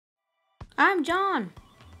I'm John.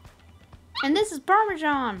 And this is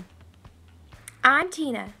Parmesan. I'm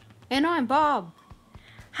Tina. And I'm Bob.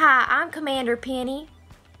 Hi, I'm Commander Penny.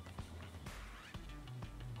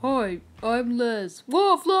 Hi, I'm Les.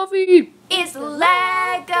 Whoa, Fluffy! It's the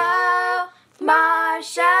Lego Mars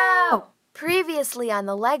Show! Previously on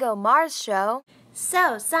the Lego Mars Show.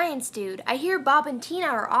 So, Science Dude, I hear Bob and Tina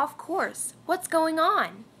are off course. What's going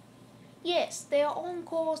on? Yes, they are on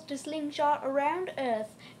course to slingshot around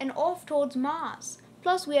Earth and off towards Mars.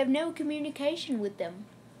 Plus, we have no communication with them.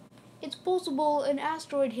 It's possible an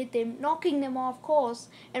asteroid hit them, knocking them off course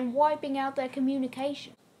and wiping out their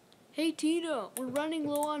communication. Hey Tina, we're running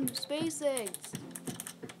low on space eggs.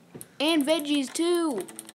 And veggies too.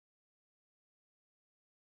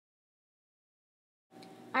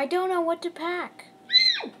 I don't know what to pack.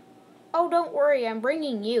 Oh, don't worry, I'm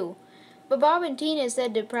bringing you. But Bob and Tina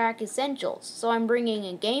said to pack essentials, so I'm bringing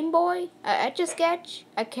a Game Boy, a Etch-a-Sketch,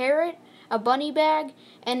 a carrot, a bunny bag,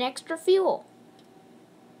 and extra fuel.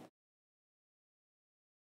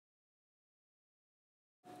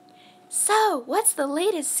 So, what's the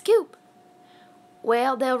latest scoop?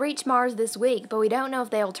 Well, they'll reach Mars this week, but we don't know if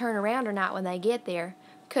they'll turn around or not when they get there,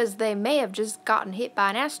 'cause they may have just gotten hit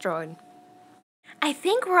by an asteroid. I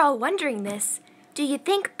think we're all wondering this. Do you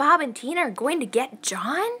think Bob and Tina are going to get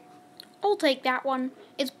John? I'll take that one.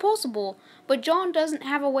 It's possible, but John doesn't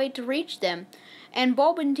have a way to reach them, and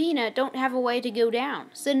Bob and Tina don't have a way to go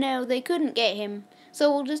down, so no, they couldn't get him.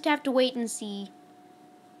 So we'll just have to wait and see.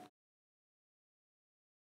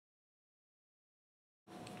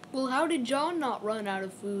 Well, how did John not run out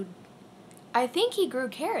of food? I think he grew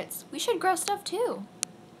carrots. We should grow stuff too.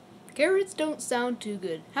 Carrots don't sound too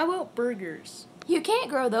good. How about burgers? You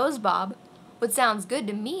can't grow those, Bob. What sounds good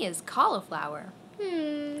to me is cauliflower.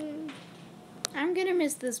 I'm gonna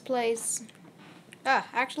miss this place.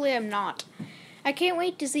 Actually I'm not. I can't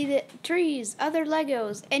wait to see the trees, other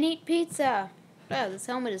Legos, and eat pizza. This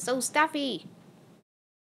helmet is so stuffy.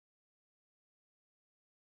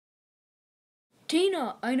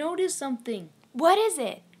 Tina, I noticed something. What is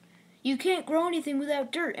it? You can't grow anything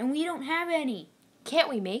without dirt, and we don't have any. Can't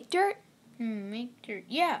we make dirt? Make dirt.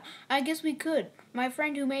 Yeah, I guess we could. My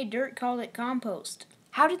friend who made dirt called it compost.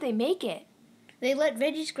 How did they make it? They let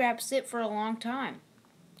veggie scraps sit for a long time.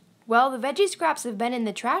 Well, the veggie scraps have been in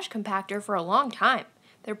the trash compactor for a long time.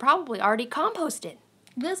 They're probably already composted.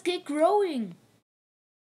 Let's get growing.